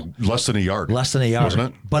horrible. It was like less than a yard. Wasn't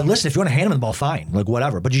it? But listen, if you want to hand him the ball, fine, like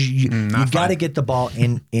whatever. But you got to get the ball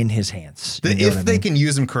in his hands. If they can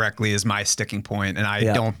use him correctly is my sticking point, and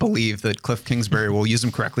I don't believe that Cliff Kingsbury will use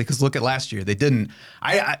him correctly, because look at last year, they didn't.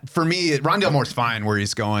 For me, Rondale Moore's fine where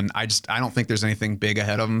he's going. I don't think there's anything big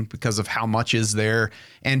ahead of him because of how much is there,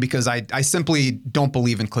 and because I simply don't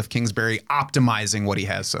believe in Cliff Kingsbury optimizing what he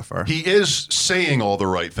has so far. He is saying all the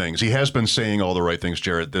right things. He has been saying all the right things,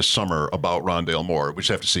 Jared, this summer about Rondale Moore. We just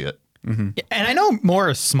have to see it. Mm-hmm. And I know Moore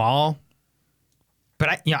is small, but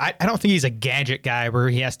I don't think he's a gadget guy where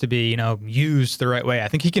he has to be used the right way. I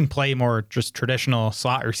think he can play more just traditional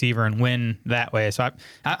slot receiver and win that way. So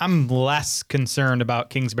I'm less concerned about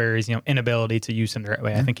Kingsbury's inability to use him the right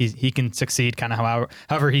way. I think he can succeed kind of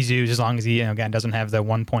however he's used, as long as he again doesn't have the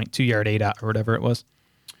 1.2 yard 8-out or whatever it was.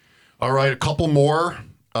 All right, a couple more.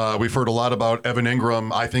 We've heard a lot about Evan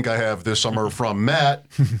Ingram. I think I have this summer from Matt,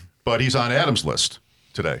 but he's on Adam's list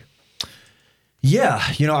today. Yeah,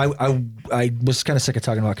 I was kind of sick of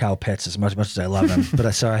talking about Kyle Pitts as much as I love him, but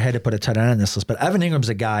I had to put a tight end on this list. But Evan Ingram's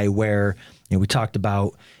a guy where we talked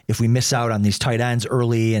about if we miss out on these tight ends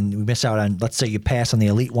early and we miss out on, let's say you pass on the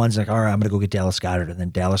elite ones, like, all right, I'm going to go get Dallas Goedert, and then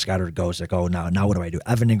Dallas Goedert goes like, oh, now what do I do?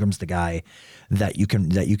 Evan Ingram's the guy that you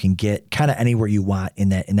can get kind of anywhere you want in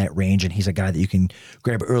that range, and he's a guy that you can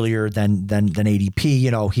grab earlier than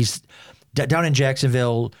ADP. He's down in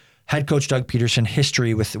Jacksonville. Head coach Doug Peterson,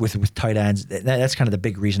 history with tight ends. That's kind of the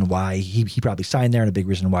big reason why he probably signed there, and a big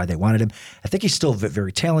reason why they wanted him. I think he's still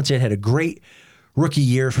very talented. Had a great rookie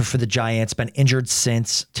year for the Giants. Been injured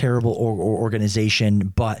since. Terrible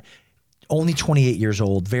organization, but only 28 years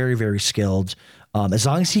old. Very, very skilled. As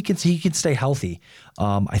long as he can stay healthy,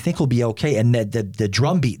 I think he'll be okay. And the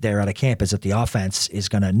drumbeat there out of camp is that the offense is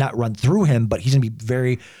going to not run through him, but he's going to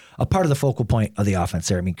be a part of the focal point of the offense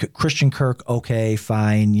there. I mean, Christian Kirk, okay,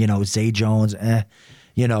 fine. Zay Jones,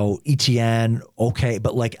 ETN, okay.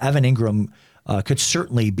 But like Evan Ingram could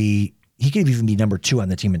certainly be. He could even be number 2 on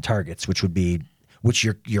the team in targets, which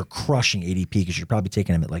you're crushing ADP because you're probably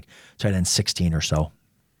taking him at like tight end 16 or so.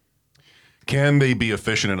 Can they be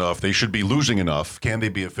efficient enough? They should be losing enough. Can they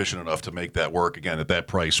be efficient enough to make that work again at that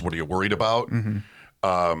price? What are you worried about?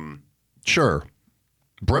 Mm-hmm. Sure.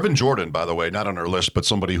 Brevin Jordan, by the way, not on our list, but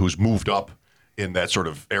somebody who's moved up in that sort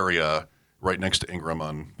of area right next to Ingram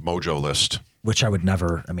on the Mojo list. Which I would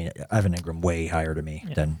never. I mean, Evan Ingram way higher to me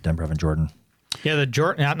than Brevin Jordan. Yeah, the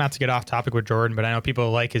Jordan. Not to get off topic with Jordan, but I know people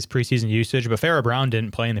like his preseason usage. But Farrah Brown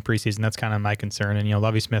didn't play in the preseason. That's kind of my concern. And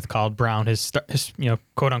Lovie Smith called Brown his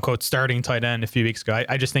quote unquote starting tight end a few weeks ago.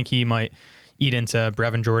 I just think he might eat into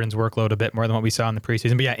Brevin Jordan's workload a bit more than what we saw in the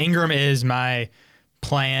preseason. But yeah, Ingram is my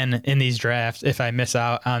plan in these drafts if I miss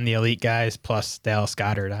out on the elite guys plus Dallas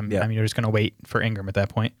Goedert. You're just going to wait for Ingram at that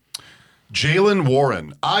point. Jaylen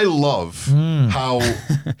Warren. I love how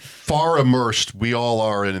far immersed we all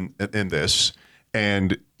are in this.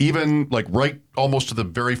 And even like right almost to the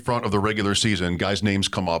very front of the regular season, guys' names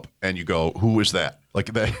come up and you go, who is that?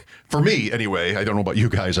 Like that for me anyway, I don't know about you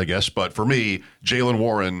guys, I guess, but for me, Jaylen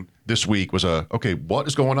Warren this week was okay, what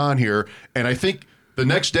is going on here? And I think the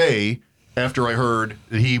next day after I heard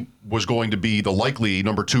that he was going to be the likely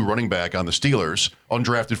number 2 running back on the Steelers,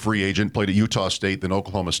 undrafted free agent, played at Utah State, then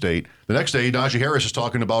Oklahoma State. The next day, Najee Harris is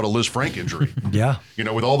talking about a Liz Frank injury. Yeah.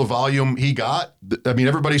 With all the volume he got, I mean,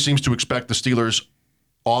 everybody seems to expect the Steelers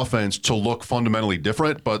offense to look fundamentally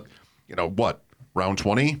different, but round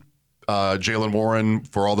 20, Jaylen Warren,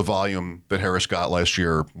 for all the volume that Harris got last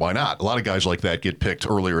year, why not? A lot of guys like that get picked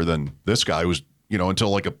earlier than this guy who's,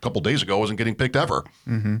 until like a couple days ago wasn't getting picked ever.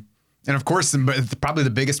 Mm-hmm. And of course, probably the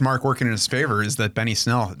biggest mark working in his favor is that Benny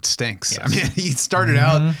Snell stinks. Yes. I mean, he started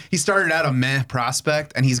out a meh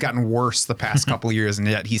prospect, and he's gotten worse the past couple of years, and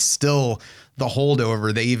yet he's still the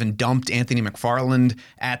holdover. They even dumped Anthony McFarland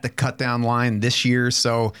at the cutdown line this year,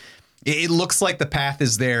 so it looks like the path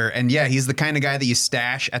is there. And yeah, he's the kind of guy that you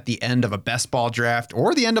stash at the end of a best ball draft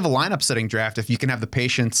or the end of a lineup setting draft if you can have the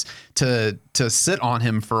patience to sit on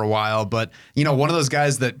him for a while. But one of those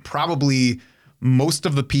guys that probably most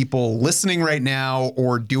of the people listening right now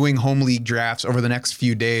or doing home league drafts over the next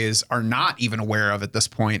few days are not even aware of at this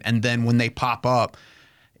point. And then when they pop up,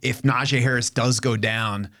 if Najee Harris does go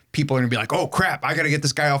down, people are going to be like, oh, crap, I got to get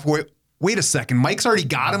this guy off. Wait a second. Mike's already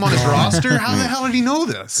got him on his roster? How the hell did he know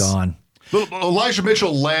this? Gone. Elijah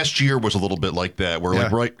Mitchell last year was a little bit like that, where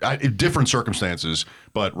different circumstances,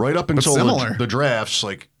 but right up until the drafts,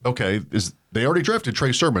 they already drafted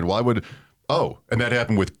Trey Sermon. Why would... Oh, and that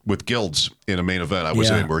happened with Gilds in a main event I was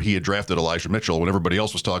in where he had drafted Elijah Mitchell when everybody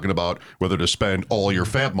else was talking about whether to spend all your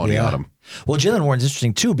fab money on him. Well, Jaylen Warren's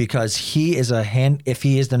interesting too because he is if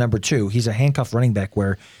he is the number 2, he's a handcuff running back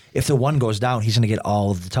where if the one goes down, he's going to get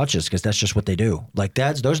all of the touches because that's just what they do.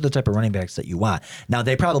 Those are the type of running backs that you want. Now,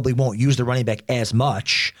 they probably won't use the running back as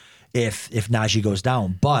much if Najee goes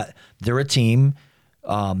down, but they're a team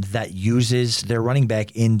that uses their running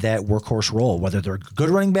back in that workhorse role, whether they're a good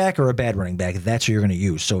running back or a bad running back. That's who you're going to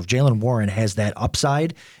use. So if Jaylen Warren has that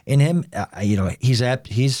upside in him, he's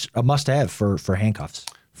a must-have for handcuffs.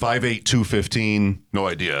 5'8", 215, no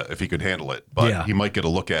idea if he could handle it, but he might get a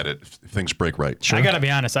look at it if things break right. Sure. I got to be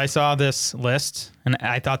honest. I saw this list, and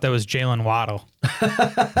I thought that was Jalen Waddle.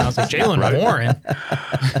 I was like, Jaylen Warren?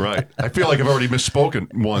 Right. I feel like I've already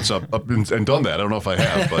misspoken once up and done that. I don't know if I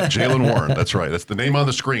have, but Jaylen Warren, that's right. That's the name on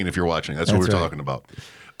the screen if you're watching. That's what we're talking about.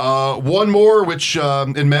 One more, which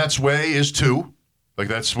in Matt's way is 2. We've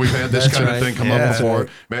had this kind of thing come up before. Right.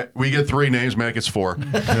 Matt, we get 3 names, Matt gets 4.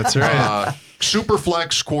 That's right.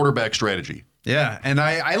 Superflex quarterback strategy. Yeah, and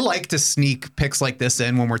I like to sneak picks like this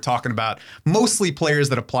in when we're talking about mostly players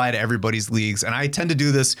that apply to everybody's leagues. And I tend to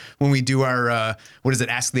do this when we do our,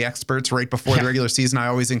 Ask the Experts right before the regular season. I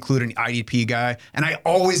always include an IDP guy. And I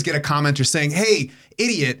always get a commenter saying, hey,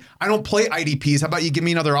 idiot, I don't play IDPs. How about you give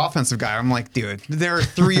me another offensive guy? I'm like, dude, there are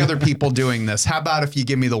 3 other people doing this. How about if you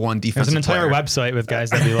give me the one defensive There's an entire website with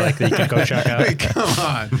guys that we like that you can go check out. Wait, come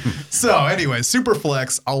on. So anyway,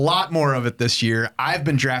 Superflex, a lot more of it this year. I've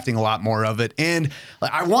been drafting a lot more of it. And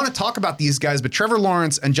I want to talk about these guys, but Trevor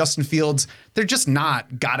Lawrence and Justin Fields, they're just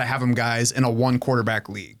not gotta have them guys in a 1 quarterback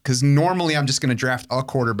league. Because normally I'm just going to draft a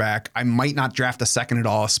quarterback. I might not draft a second at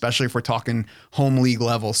all, especially if we're talking home league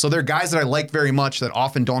level. So they're guys that I like very much that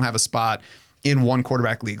often don't have a spot in 1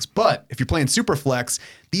 quarterback leagues. But if you're playing Superflex,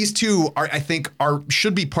 these 2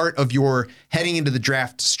 should be part of your heading into the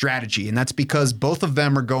draft strategy. And that's because both of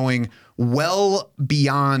them are going well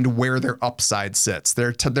beyond where their upside sits.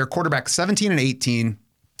 They're quarterback 17 and 18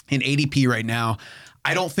 in ADP right now.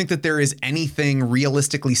 I don't think that there is anything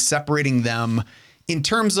realistically separating them in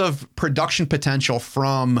terms of production potential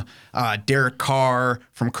from Derek Carr,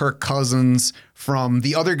 from Kirk Cousins, from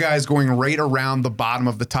the other guys going right around the bottom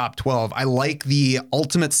of the top 12. I like the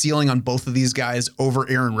ultimate ceiling on both of these guys over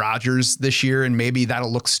Aaron Rodgers this year, and maybe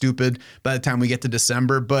that'll look stupid by the time we get to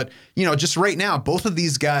December. But, just right now, both of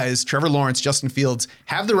these guys, Trevor Lawrence, Justin Fields,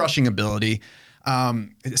 have the rushing ability.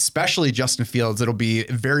 especially Justin Fields. It'll be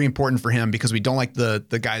very important for him because we don't like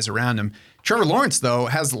the guys around him. Trevor Lawrence, though,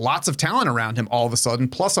 has lots of talent around him all of a sudden,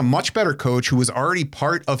 plus a much better coach who was already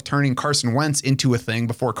part of turning Carson Wentz into a thing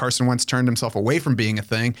before Carson Wentz turned himself away from being a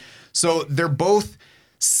thing. So they're both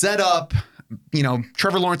set up,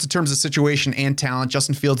 Trevor Lawrence in terms of situation and talent,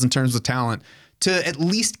 Justin Fields in terms of talent, to at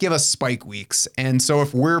least give us spike weeks. And so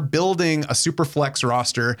if we're building a super flex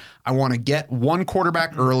roster, I want to get one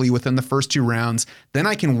quarterback early within the first 2 rounds. Then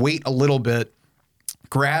I can wait a little bit,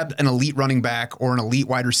 grab an elite running back or an elite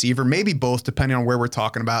wide receiver, maybe both, depending on where we're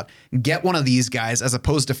talking about, get one of these guys as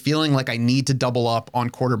opposed to feeling like I need to double up on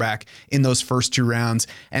quarterback in those first 2 rounds.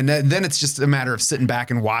 And then it's just a matter of sitting back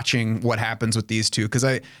and watching what happens with these two. Because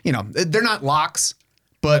they're not locks,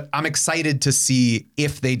 but I'm excited to see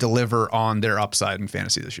if they deliver on their upside in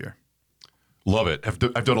fantasy this year. Love it. I've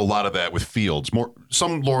done a lot of that with Fields,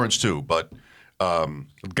 some Lawrence too, but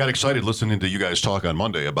got excited listening to you guys talk on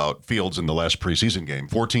Monday about Fields in the last preseason game.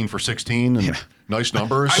 14 for 16 and nice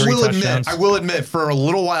numbers. I will admit, for a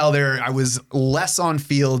little while there, I was less on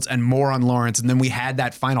Fields and more on Lawrence. And then we had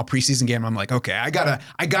that final preseason game. I'm like, okay, I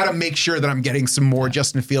gotta make sure that I'm getting some more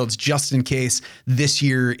Justin Fields just in case this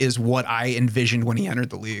year is what I envisioned when he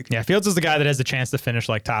entered the league. Yeah, Fields is the guy that has the chance to finish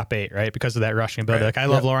like top 8, right? Because of that rushing ability. Right. Like I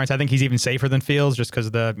love Lawrence. I think he's even safer than Fields just because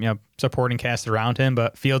of the supporting cast around him.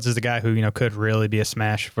 But Fields is the guy who could really be a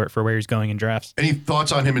smash for where he's going in drafts. Any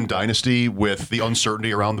thoughts on him in Dynasty with the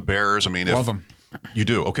uncertainty around the Bears? I mean, Love him. You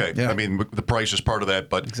do, okay. Yeah. I mean, the price is part of that,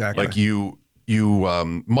 but Exactly. like you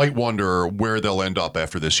might wonder where they'll end up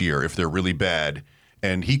after this year if they're really bad.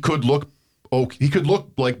 And he could look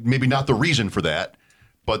like maybe not the reason for that,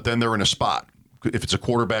 but then they're in a spot. If it's a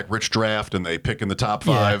quarterback-rich draft and they pick in the top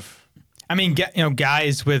 5. I mean,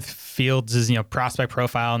 guys with Fields' prospect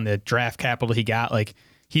profile and the draft capital he got, like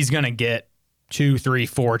he's gonna get 2, 3,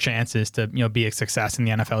 4 chances to be a success in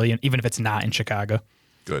the NFL, even if it's not in Chicago.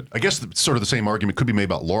 Good. I guess sort of the same argument could be made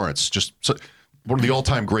about Lawrence. Just one of the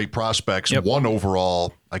all-time great prospects. Yep. 1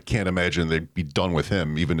 overall. I can't imagine they'd be done with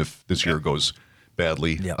him, even if this year goes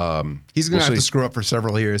badly. Yep. He's going to have see. to screw up for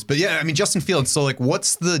several years. But yeah, I mean, Justin Fields. So like,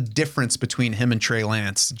 what's the difference between him and Trey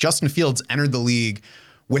Lance? Justin Fields entered the league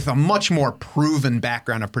with a much more proven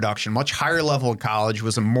background of production, much higher level in college,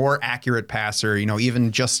 was a more accurate passer,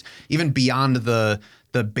 even beyond the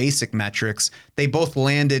basic metrics. They both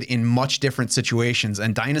landed in much different situations,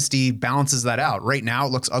 and Dynasty balances that out. Right now,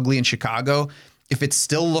 it looks ugly in Chicago. If it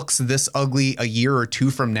still looks this ugly a year or 2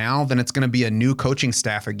 from now, then it's going to be a new coaching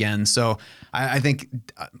staff again. So I think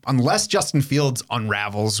unless Justin Fields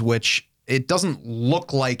unravels, which it doesn't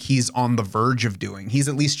look like he's on the verge of doing, he's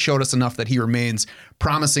at least showed us enough that he remains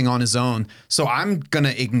promising on his own. So I'm going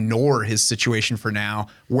to ignore his situation for now,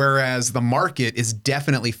 whereas the market is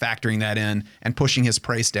definitely factoring that in and pushing his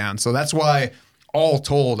price down. So that's why, all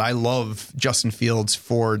told, I love Justin Fields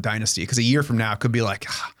for Dynasty, because a year from now it could be like,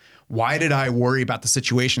 why did I worry about the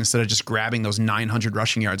situation instead of just grabbing those 900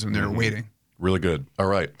 rushing yards when they were waiting? Really good. All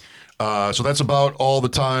right. So that's about all the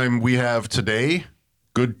time we have today.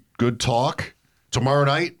 Good talk. Tomorrow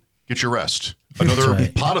night, get your rest. Another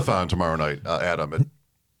right. podathon tomorrow night, Adam, at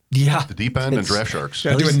Yeah. the Deep End and Draft Sharks.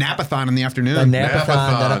 Gotta do a napathon in the afternoon. A napathon,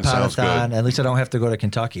 then a Napathon sounds podathon. good. At least I don't have to go to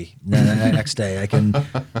Kentucky the next day.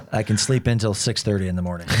 I can sleep until 6:30 in the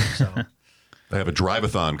morning. So I have a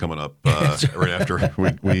drive-a-thon coming up right after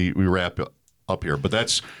we wrap up here. But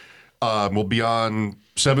that's we'll be on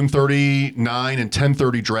 7:30, 9, and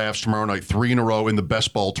 10:30 drafts tomorrow night, 3 in a row in the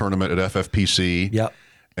best ball tournament at FFPC. Yep.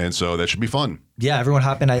 And so that should be fun. yeah, everyone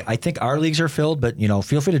hop in. I think our leagues are filled, but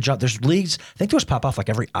feel free to jump. There's leagues. I think those pop off like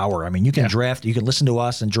every hour. I mean, you can draft. You can listen to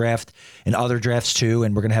us and draft in other drafts too.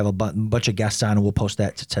 And we're gonna have a bunch of guests on, and we'll post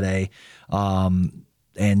that today. And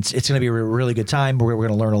it's gonna be a really good time. We're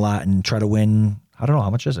gonna learn a lot and try to win. I don't know,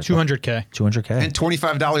 how much is it? $200K. $200K. And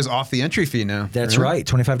 $25 off the entry fee now. That's right.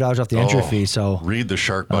 $25 off the entry fee. So Read the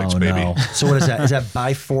Shark Bites, baby. no. So what is that? Is that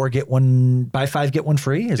buy 5 get one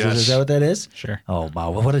free? Is that what that is? Sure. Oh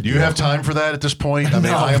wow, what a Do you deal. have time for that at this point? I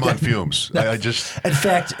mean, No. I am on fumes. I just In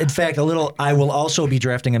fact, I will also be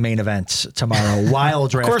drafting a main event tomorrow while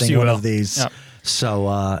drafting you one will. of these. Yep.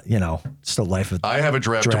 So it's the life of I have a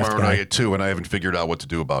draft tomorrow guy. night at 2, and I haven't figured out what to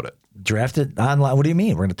do about it. Draft it online. What do you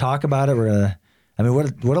mean? We're going to talk about it.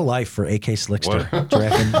 What a life for AK Slickster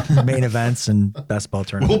drafting main events and best ball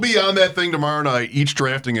tournaments. We'll be on that thing tomorrow night, each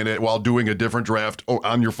drafting in it while doing a different draft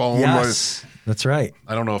on your phone. Yes, that's right.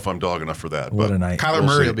 I don't know if I'm dog enough for that. What but a night. Kyler We'll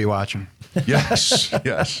Murray see. will be watching. Yes,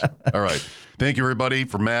 yes. All right. Thank you, everybody.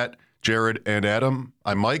 For Matt, Jared, and Adam,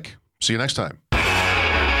 I'm Mike. See you next time.